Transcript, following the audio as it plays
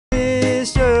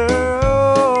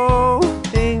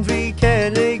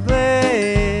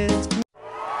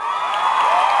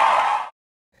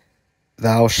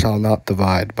Thou shalt not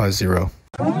divide by 0.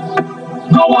 I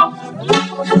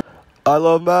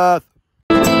love math.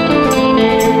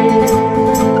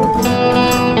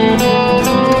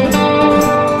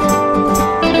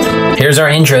 Here's our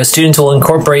intro. Students will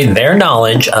incorporate their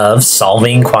knowledge of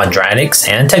solving quadratics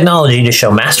and technology to show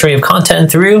mastery of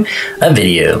content through a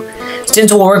video.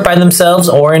 Students will work by themselves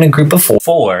or in a group of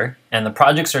 4, and the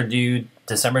projects are due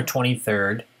December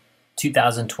 23rd,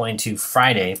 2022,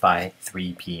 Friday by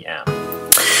 3 p.m.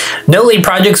 No late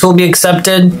projects will be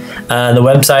accepted. The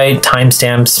website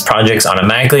timestamps projects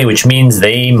automatically, which means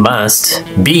they must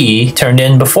be turned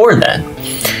in before then.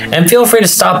 And feel free to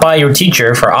stop by your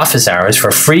teacher for office hours for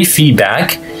free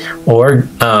feedback, or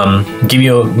give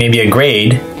you maybe a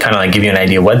grade, kind of like give you an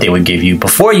idea what they would give you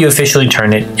before you officially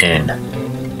turn it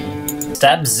in.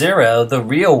 Step 0, the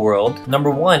real world. Number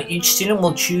 1, each student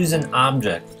will choose an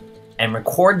object and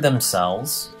record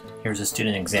themselves. Here's a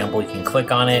student example. You can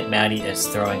click on it. Maddie is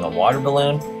throwing a water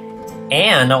balloon.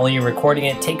 And not only are you recording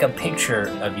it, take a picture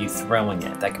of you throwing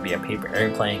it. That could be a paper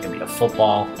airplane, it could be a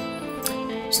football.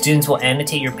 Students will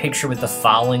annotate your picture with the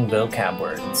following vocab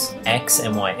words: X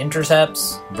and Y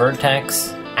intercepts,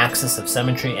 vertex, axis of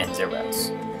symmetry, and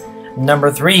zeros.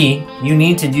 Number 3, you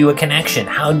need to do a connection.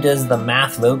 How does the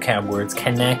math vocab words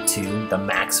connect to the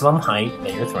maximum height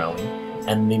that you're throwing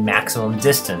and the maximum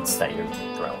distance that you're throwing?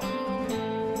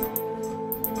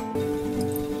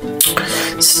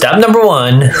 Step number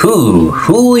 1, who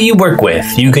will you work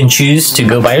with? You can choose to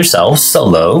go by yourself,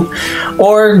 solo,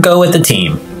 or go with the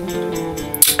team.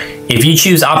 If you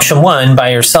choose option 1,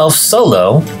 by yourself,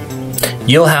 solo,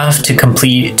 you'll have to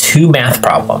complete 2 math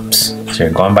problems. So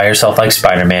you're going by yourself like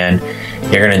Spider-Man,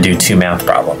 you're gonna do 2 math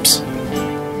problems.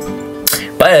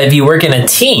 But if you work in a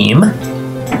team,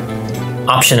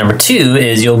 option number 2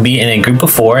 is you'll be in a group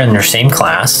of 4 in your same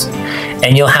class,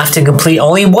 and you'll have to complete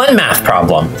only 1 math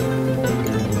problem.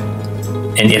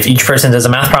 And if each person does a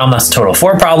math problem, that's a total of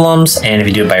 4 problems. And if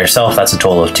you do it by yourself, that's a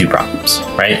total of 2 problems,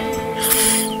 right?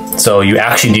 So you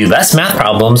actually do less math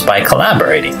problems by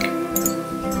collaborating.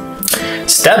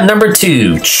 Step number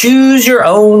 2, choose your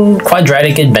own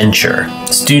quadratic adventure.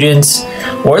 Students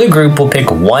or the group will pick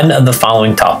one of the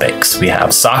following topics. We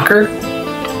have soccer,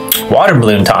 water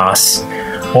balloon toss,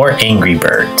 or Angry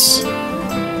Birds.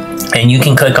 And you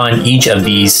can click on each of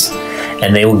these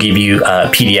and they will give you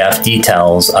PDF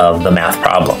details of the math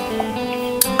problem.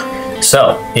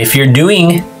 So if you're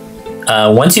doing,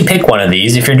 once you pick one of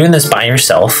these, if you're doing this by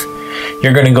yourself,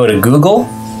 you're gonna go to Google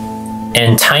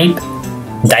and type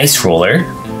dice roller,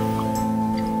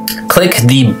 click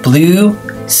the blue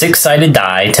 6-sided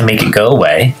die to make it go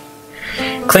away,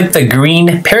 click the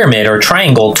green pyramid or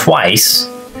triangle twice,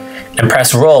 and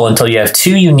press roll until you have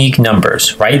 2 unique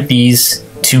numbers. Write these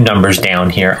 2 numbers down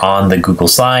here on the Google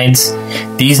Slides.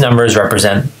 These numbers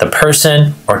represent the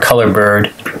person or color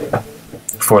bird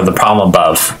for the problem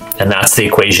above, and that's the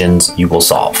equations you will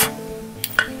solve.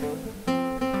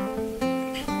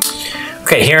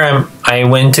 Okay, here I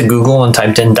went to Google and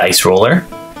typed in dice roller.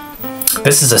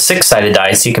 This is a 6-sided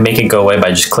die, so you can make it go away by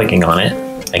just clicking on it,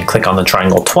 and click on the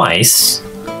triangle twice.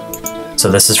 So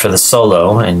this is for the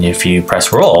solo, and if you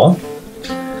press roll,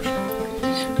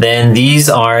 then these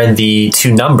are the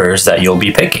 2 numbers that you'll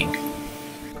be picking.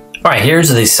 All right, here's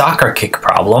the soccer kick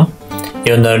problem.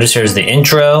 You'll notice there's the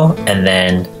intro, and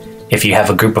then if you have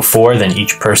a group of 4, then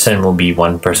each person will be,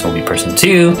 one person will be person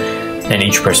 2, and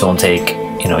each person will take,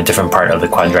 you know, a different part of the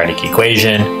quadratic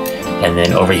equation. And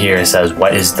then over here it says,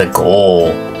 what is the goal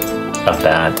of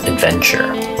that adventure,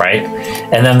 right?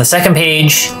 And then the second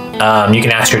page, you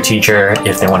can ask your teacher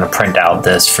if they want to print out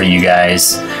this for you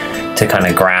guys to kind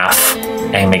of graph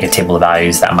and make a table of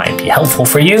values that might be helpful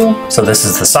for you. So this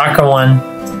is the soccer one.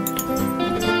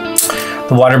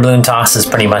 The water balloon toss is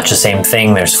pretty much the same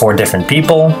thing. There's 4 different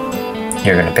people.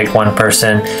 You're gonna pick one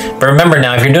person. But remember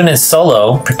now, if you're doing it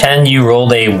solo, pretend you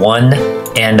rolled a 1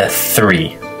 and a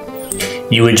 3.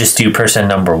 You would just do person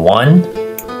number 1,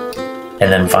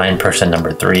 and then find person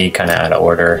number 3, kind of out of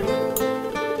order.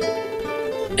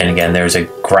 And again, there's a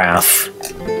graph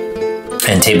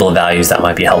and table of values that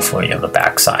might be helpful when you have the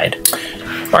back side.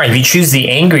 All right, if you choose the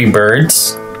Angry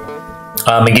Birds,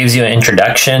 it gives you an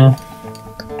introduction.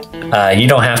 You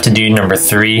don't have to do number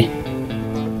 3.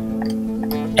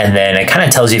 And then it kind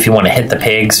of tells you if you want to hit the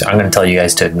pigs. I'm going to tell you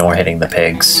guys to ignore hitting the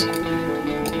pigs.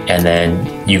 And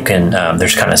then you can,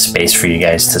 there's kind of space for you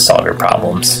guys to solve your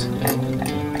problems.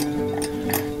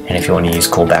 And if you want to use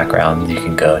cool background, you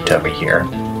can go to over here.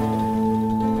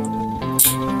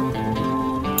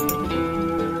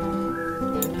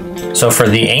 So for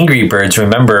the Angry Birds,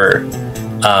 remember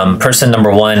Person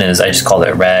number 1 is, I just called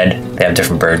it red. They have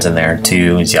different birds in there.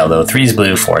 2 is yellow, 3 is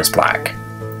blue, 4 is black.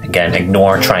 Again,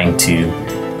 ignore trying to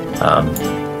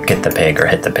get the pig or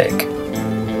hit the pig.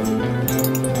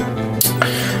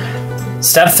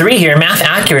 Step 3 here, math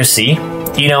accuracy.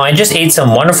 You know, I just ate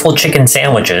some wonderful chicken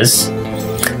sandwiches.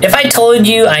 If I told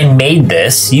you I made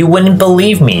this, you wouldn't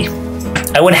believe me.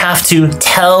 I would have to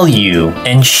tell you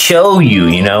and show you,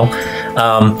 you know.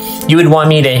 You would want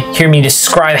me to hear me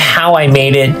describe how I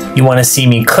made it. You want to see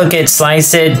me cook it,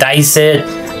 slice it, dice it,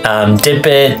 dip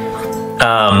it,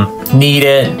 knead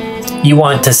it. You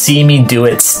want to see me do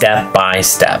it step by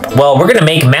step. Well, we're gonna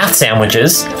make math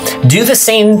sandwiches. Do the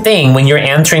same thing when you're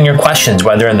answering your questions,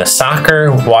 whether in the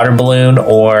soccer, water balloon,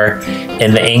 or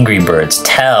in the Angry Birds.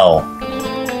 Tell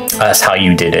us how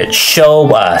you did it.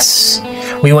 Show us.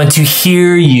 We want to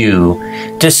hear you.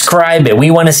 Describe it.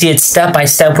 We want to see it step by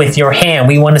step with your hand.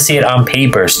 We want to see it on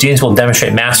paper. Students will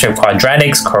demonstrate mastery of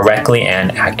quadratics correctly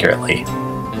and accurately.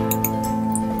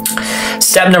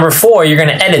 Step number 4, you're going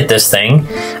to edit this thing.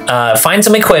 Find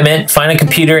some equipment, find a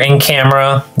computer and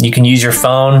camera. You can use your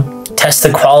phone. Test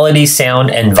the quality, sound,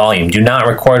 and volume. Do not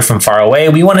record from far away.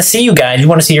 We want to see you guys. We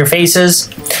want to see your faces.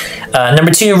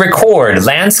 Number 2, record.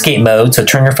 Landscape mode. So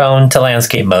turn your phone to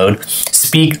landscape mode.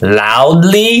 Speak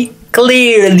loudly,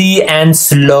 clearly, and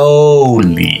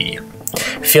slowly.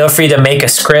 Feel free to make a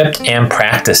script and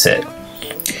practice it.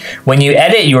 When you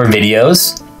edit your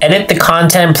videos, edit the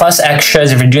content plus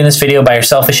extras. If you're doing this video by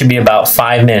yourself, it should be about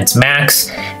 5 minutes max.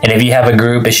 And if you have a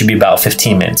group, it should be about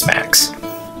 15 minutes max.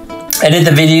 Edit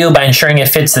the video by ensuring it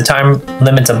fits the time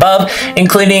limits above,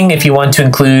 including if you want to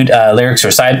include lyrics or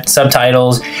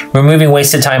subtitles, removing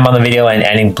wasted time on the video, and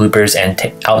adding bloopers and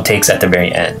outtakes at the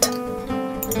very end.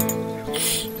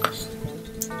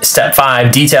 Step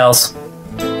 5, details.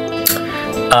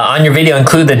 On your video,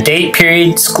 include the date,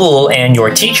 period, school, and your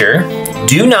teacher.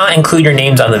 Do not include your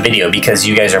names on the video because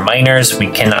you guys are minors. We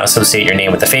cannot associate your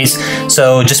name with the face.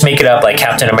 So just make it up like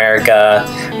Captain America,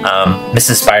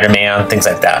 Mrs. Spider-Man, things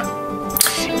like that.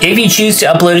 If you choose to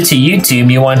upload it to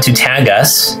YouTube, you want to tag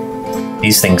us,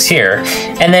 these things here,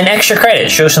 and then extra credit.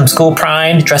 Show some school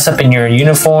pride, dress up in your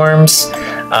uniforms,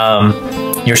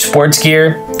 your sports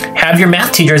gear. Have your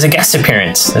math teacher as a guest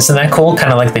appearance. Isn't that cool?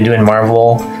 Kind of like they do in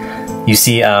Marvel. You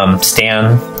see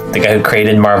Stan, the guy who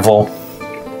created Marvel.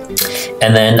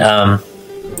 And then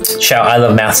shout I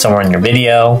love math somewhere in your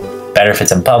video. Better if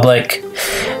it's in public.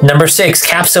 Number 6,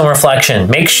 capstone reflection.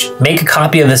 Make a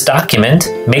copy of this document.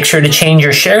 Make sure to change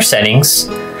your share settings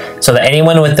so that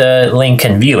anyone with the link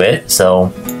can view it.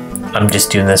 So I'm just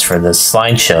doing this for the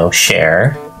slideshow.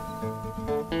 Share.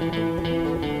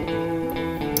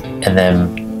 And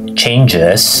then change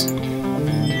this.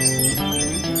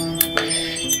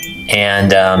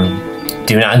 And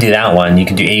do not do that one. You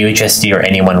can do AUHSD or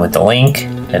anyone with the link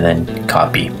and then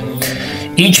copy.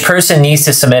 Each person needs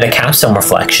to submit a capstone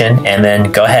reflection and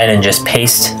then go ahead and just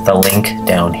paste the link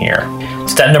down here.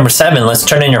 Step number 7, let's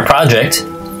turn in your project.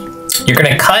 You're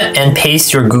going to cut and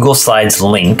paste your Google Slides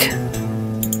link.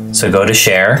 So go to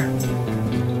share.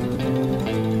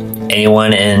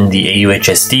 Anyone in the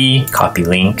AUHSD, copy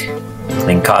link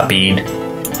copied,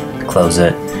 close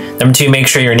it. Number 2, make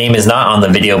sure your name is not on the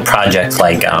video project,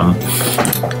 like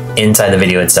inside the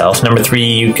video itself. Number 3,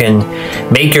 you can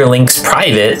make your links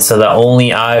private so that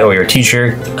only I or your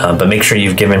teacher, but make sure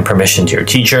you've given permission to your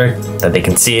teacher that they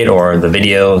can see it, or the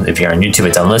video, if you're on YouTube,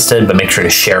 it's unlisted, but make sure to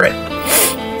share it.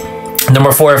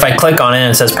 Number 4, if I click on it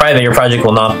and it says private, your project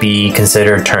will not be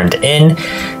considered turned in.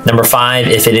 Number 5,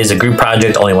 if it is a group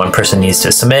project, only one person needs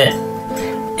to submit.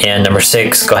 And number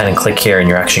 6, go ahead and click here and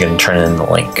you're actually going to turn in the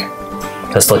link.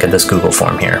 Let's look at this Google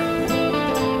form here.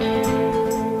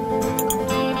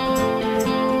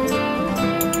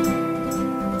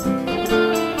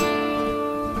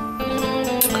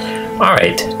 All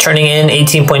right, turning in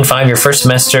 18.5, your first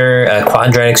semester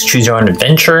Quadratics Choose Your Own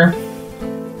Adventure.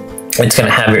 It's going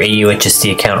to have your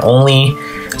AUHSD account only.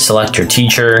 Select your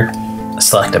teacher,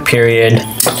 select a period.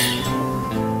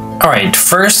 All right,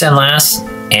 first and last,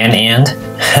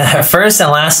 first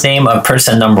and last name of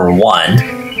person number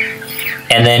 1.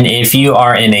 And then if you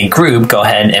are in a group, go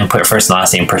ahead and put first and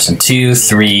last name person 2,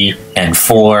 3, and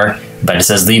 4. But it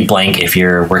says leave blank if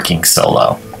you're working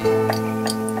solo.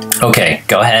 Okay,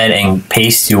 go ahead and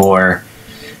paste your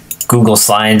Google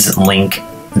Slides link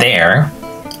there.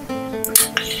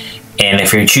 And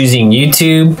if you're choosing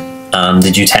YouTube,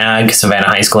 did you tag Savannah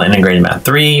High School Integrated Math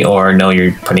 3, or no,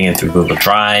 you're putting it through Google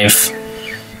Drive?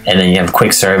 And then you have a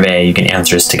quick survey. You can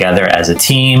answer this together as a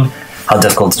team. How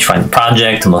difficult did you find the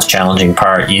project? The most challenging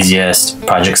part, easiest,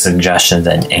 project suggestions,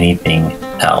 and anything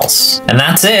else. And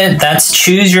that's it. That's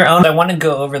choose your own. I want to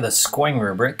go over the scoring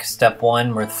rubric. Step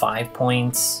 1 worth 5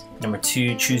 points. Number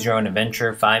 2, choose your own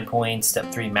adventure, 5 points. Step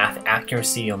 3, math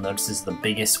accuracy. You'll notice this is the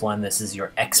biggest one. This is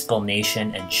your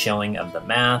explanation and showing of the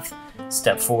math.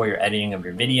 Step 4, your editing of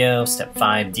your video. Step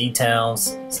 5,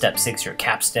 details. Step 6, your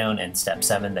capstone. And step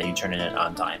 7, that you turn it in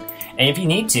on time. And if you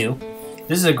need to,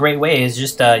 this is a great way, is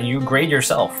just you grade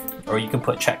yourself, or you can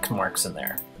put check marks in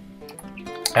there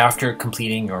after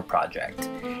completing your project.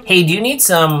 Hey, do you need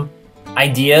some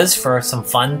ideas for some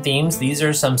fun themes? These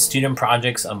are some student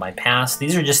projects of my past.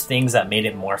 These are just things that made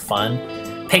it more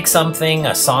fun. Pick something,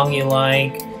 a song you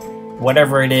like,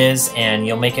 whatever it is, and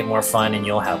you'll make it more fun and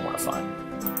you'll have more fun.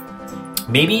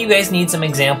 Maybe you guys need some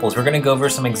examples. We're going to go over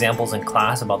some examples in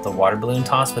class about the water balloon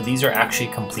toss, but these are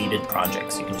actually completed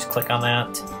projects. You can just click on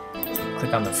that,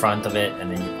 click on the front of it,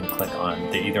 and then you can click on,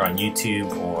 they're either on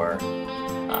YouTube or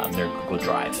their Google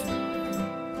Drive.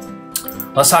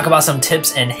 Let's talk about some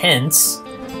tips and hints.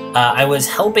 I was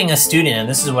helping a student, and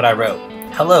this is what I wrote.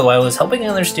 Hello, I was helping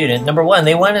another student. Number 1,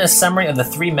 they wanted a summary of the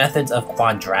 3 methods of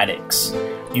quadratics.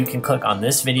 You can click on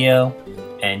this video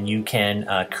and you can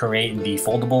create the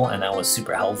foldable, and that was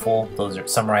super helpful. Those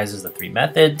summarizes the 3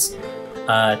 methods.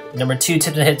 Number 2,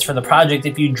 tips and hints for the project.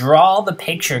 If you draw the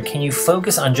picture, can you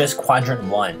focus on just quadrant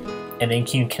 1? And then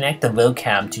can you connect the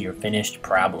vocab to your finished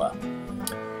parabola?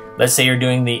 Let's say you're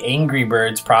doing the Angry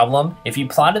Birds problem. If you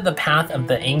plotted the path of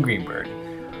the Angry Bird,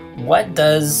 what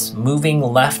does moving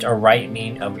left or right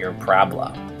mean of your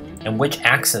parabola? And which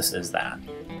axis is that?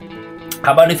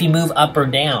 How about if you move up or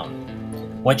down?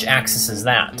 Which axis is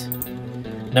that?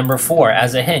 Number 4,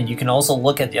 as a hint, you can also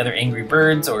look at the other Angry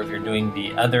Birds, or if you're doing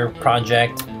the other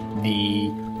project, the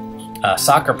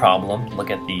soccer problem, look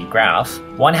at the graph.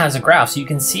 One has a graph, so you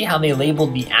can see how they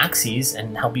labeled the axes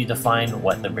and help you define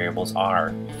what the variables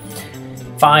are.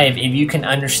 5, if you can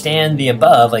understand the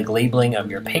above, like labeling of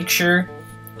your picture,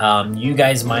 you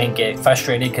guys might get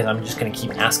frustrated because I'm just going to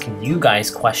keep asking you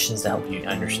guys questions to help you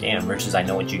understand, versus I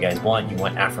know what you guys want. You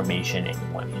want affirmation and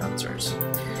you want answers.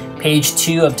 Page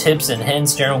 2 of tips and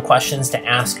hints, general questions to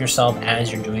ask yourself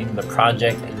as you're doing the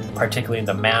project, particularly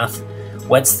the math.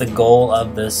 What's the goal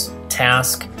of this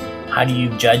task? How do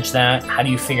you judge that? How do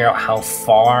you figure out how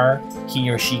far he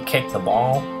or she kicked the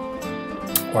ball?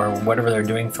 Or whatever they're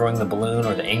doing, throwing the balloon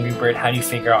or the Angry Bird, how do you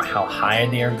figure out how high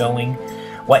they are going?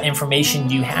 What information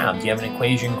do you have? Do you have an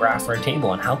equation, graph, or a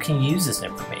table? And how can you use this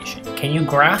information? Can you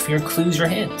graph your clues or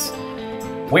hints?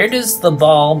 Where does the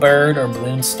ball, bird, or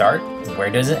balloon start? Where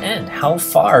does it end? How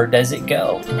far does it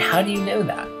go? And how do you know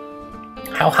that?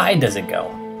 How high does it go?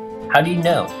 How do you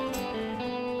know?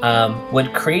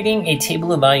 Would creating a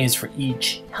table of values for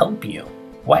each help you?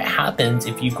 What happens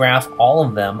if you graph all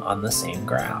of them on the same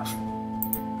graph?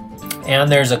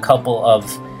 And there's a couple of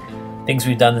things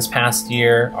we've done this past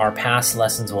year. Our past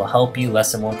lessons will help you.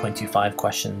 Lesson 1.25,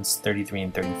 questions 33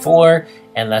 and 34,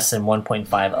 and lesson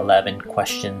 1.511,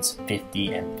 questions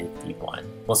 50 and 51.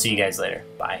 We'll see you guys later.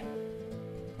 Bye.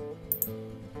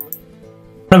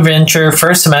 Adventure,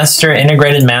 first semester,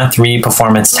 integrated math 3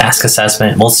 performance task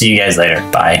assessment. We'll see you guys later.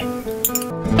 Bye.